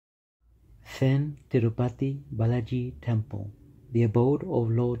Then Thirupati Balaji Temple, the abode of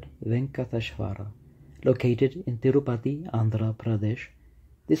Lord Venkateswara, located in Thirupati, Andhra Pradesh.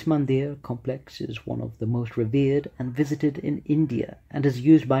 This mandir complex is one of the most revered and visited in India and is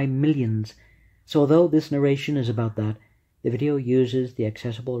used by millions. So although this narration is about that, the video uses the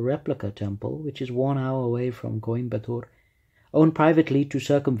accessible replica temple, which is 1 hour away from Coimbatore, owned privately to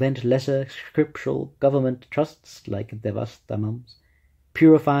circumvent lesser scriptural government trusts like Devasthamams.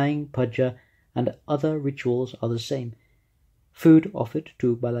 Purifying, puja, and other rituals are the same. Food offered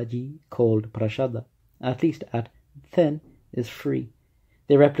to Balaji, called prasada, at least at Then, is free.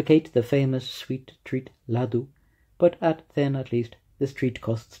 They replicate the famous sweet treat laddu, but at Then at least, this treat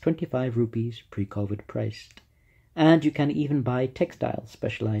costs 25 rupees pre-COVID priced. And you can even buy textiles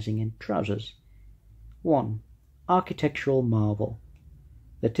specializing in trousers. 1. Architectural marvel.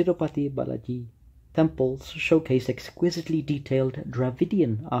 The Tirupati Balaji temples showcase exquisitely detailed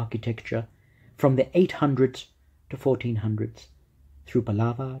Dravidian architecture from the 800s to 1400s through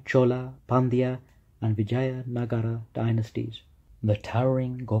Pallava, Chola, Pandya, and Vijayanagara dynasties. The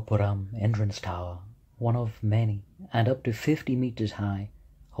towering Gopuram entrance tower, one of many and up to 50 meters high,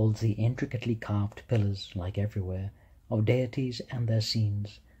 holds the intricately carved pillars, like everywhere, of deities and their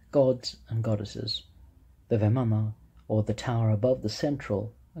scenes, gods and goddesses. The Vimana, or the tower above the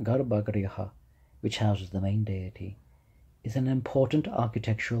central Garbhagriha, which houses the main deity, is an important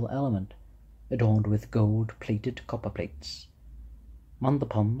architectural element, adorned with gold-plated copper plates.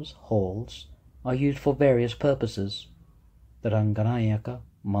 Mandapams, halls, are used for various purposes. The Ranganayaka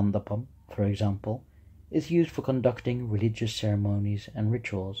Mandapam, for example, is used for conducting religious ceremonies and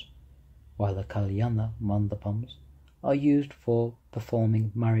rituals, while the Kalyana Mandapams are used for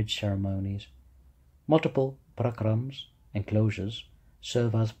performing marriage ceremonies. Multiple prakrams, enclosures,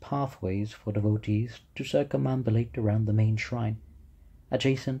 serve as pathways for devotees to circumambulate around the main shrine.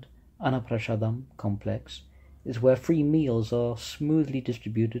 Adjacent Anaprashadam complex is where free meals are smoothly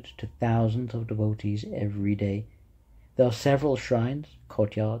distributed to thousands of devotees every day. There are several shrines,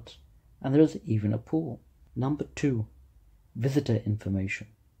 courtyards, and there is even a pool. Number 2. Visitor information.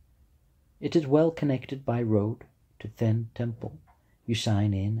 It is well connected by road to Then Temple. You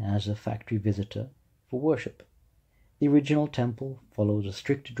sign in as a factory visitor for worship. The original temple follows a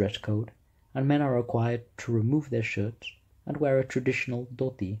strict dress code, and men are required to remove their shirts and wear a traditional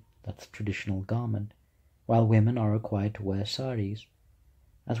dhoti, that's traditional garment, while women are required to wear saris.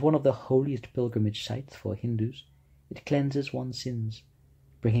 As one of the holiest pilgrimage sites for Hindus, it cleanses one's sins,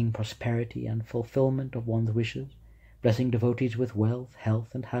 bringing prosperity and fulfillment of one's wishes, blessing devotees with wealth,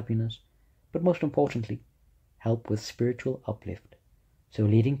 health, and happiness, but most importantly, help with spiritual uplift, so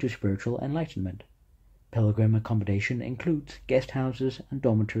leading to spiritual enlightenment. Pilgrim accommodation includes guest houses and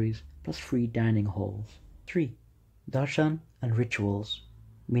dormitories, plus free dining halls. 3. Darshan and rituals,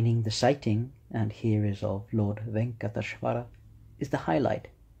 meaning the sighting, and here is of Lord Venkateswara, is the highlight.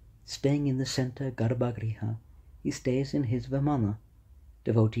 Staying in the center Garbhagriha, he stays in his Vimana.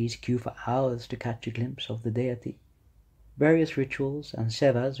 Devotees queue for hours to catch a glimpse of the deity. Various rituals and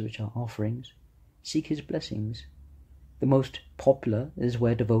sevas, which are offerings, seek his blessings. The most popular is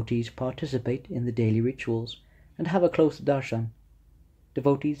where devotees participate in the daily rituals and have a close darshan.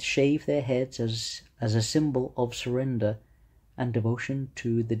 Devotees shave their heads as a symbol of surrender and devotion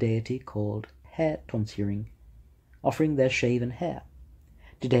to the deity, called hair tonsuring, offering their shaven hair.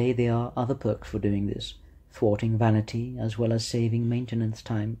 Today there are other perks for doing this, thwarting vanity as well as saving maintenance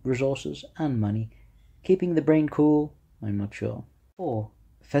time, resources and money. Keeping the brain cool, I'm not sure. 4.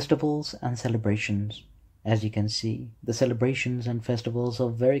 Festivals and celebrations. As you can see, the celebrations and festivals are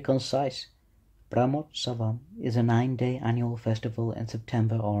very concise. Brahmotsavam is a 9-day annual festival in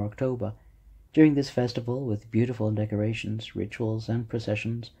September or October. During this festival, with beautiful decorations, rituals and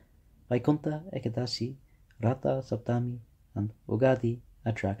processions, Vaikuntha Ekadasi, Ratha Saptami, and Ugadi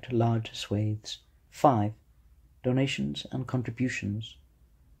attract large swathes. 5. Donations and contributions.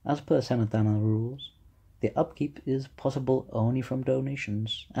 As per Sanatana rules, the upkeep is possible only from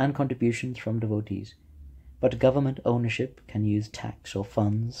donations and contributions from devotees. But government ownership can use tax or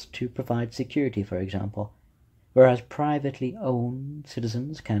funds to provide security, for example, whereas privately owned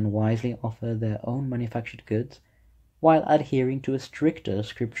citizens can wisely offer their own manufactured goods while adhering to stricter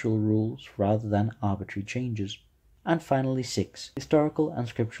scriptural rules rather than arbitrary changes. And finally 6. Historical and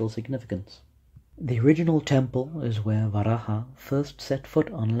scriptural significance. The original temple is where Varaha first set foot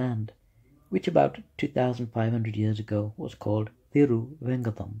on land, which about 2,500 years ago was called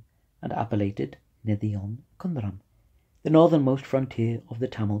Thiruvengatam and appellated Nedion Kundaram, the northernmost frontier of the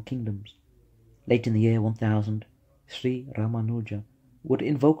Tamil kingdoms. Late in the year 1000, Sri Ramanuja would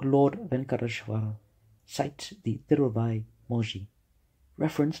invoke Lord Venkateswara, cites the Thiruvai Moji,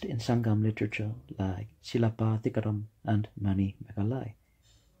 referenced in Sangam literature like Silapatikaram and Mani Megalai.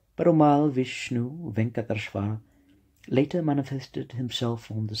 Perumal Vishnu Venkateswara later manifested himself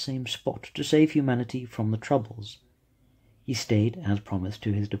on the same spot to save humanity from the troubles. He stayed, as promised,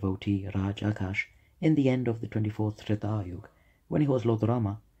 to his devotee Raj Akash in the end of the 24th Treta Yuga, when he was Lord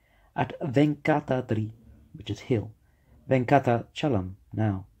Rama, at Venkatadri, which is hill, Venkata Chalam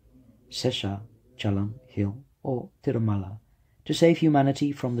now, Sesha Chalam hill, or Tirumala, to save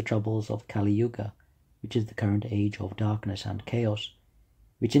humanity from the troubles of Kali Yuga, which is the current age of darkness and chaos,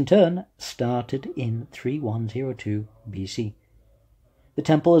 which in turn started in 3102 BC. The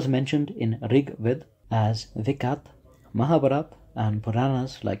temple is mentioned in Rig Ved as Vikat, Mahabharat, and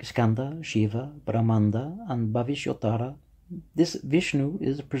Puranas like Skanda, Shiva, Brahmanda, and Bhavishyotara. This Vishnu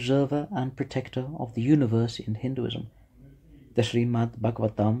is the preserver and protector of the universe in Hinduism. The Srimad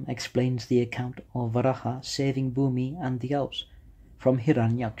Bhagavatam explains the account of Varaha saving Bhumi and the house from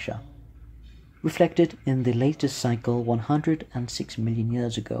Hiranyaksha, reflected in the latest cycle 106 million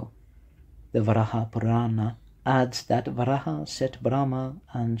years ago. The Varaha Purana adds that Varaha set Brahma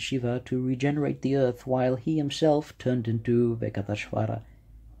and Shiva to regenerate the earth while he himself turned into Venkateswara,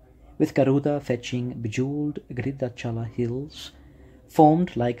 with Garuda fetching bejeweled Gridachala hills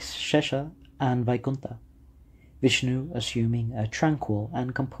formed like Shesha and Vaikuntha, Vishnu assuming a tranquil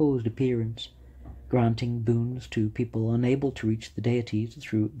and composed appearance, granting boons to people unable to reach the deities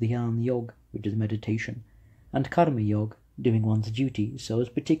through Dhyan Yoga, which is meditation, and Karma Yoga, doing one's duty so as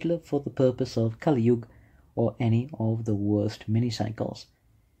particular for the purpose of Kali Yuga or any of the worst mini-cycles.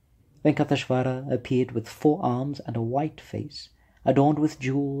 Venkateswara appeared with 4 arms and a white face, adorned with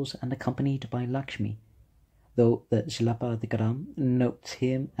jewels and accompanied by Lakshmi, though the Silapatikaram notes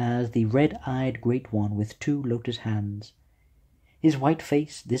him as the red-eyed Great One with 2 lotus hands. His white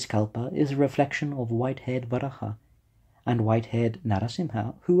face, this kalpa, is a reflection of white-haired Varaha and white-haired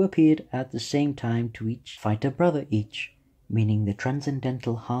Narasimha, who appeared at the same time to each fight a brother each, meaning the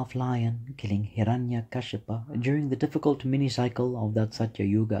transcendental half-lion killing Hiranyakashipa during the difficult mini-cycle of that Satya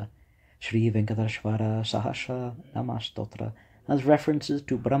Yuga. Sri Venkateswara Sahasra Namastotra has references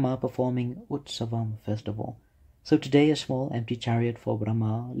to Brahma performing Utsavam festival. So today a small empty chariot for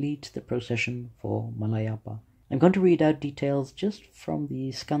Brahma leads the procession for Malayapa. I'm going to read out details just from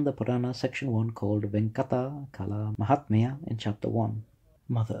the Skanda Purana section 1 called Venkata Kala Mahatmya in chapter 1.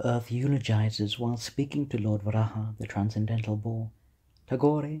 Mother Earth eulogizes while speaking to Lord Varaha, the transcendental bull.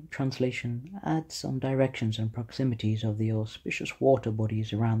 Tagore, translation, adds some directions and proximities of the auspicious water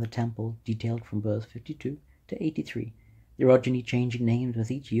bodies around the temple, detailed from verse 52 to 83. The orogeny changing names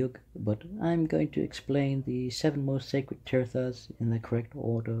with each yug, but I'm going to explain the 7 most sacred tirthas in the correct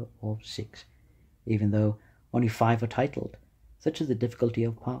order of 6, even though only 5 are titled. Such is the difficulty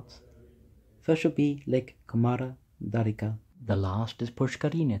of paths. First should be Lake Kumara Darika. The last is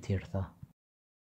Pushkarina Tirtha,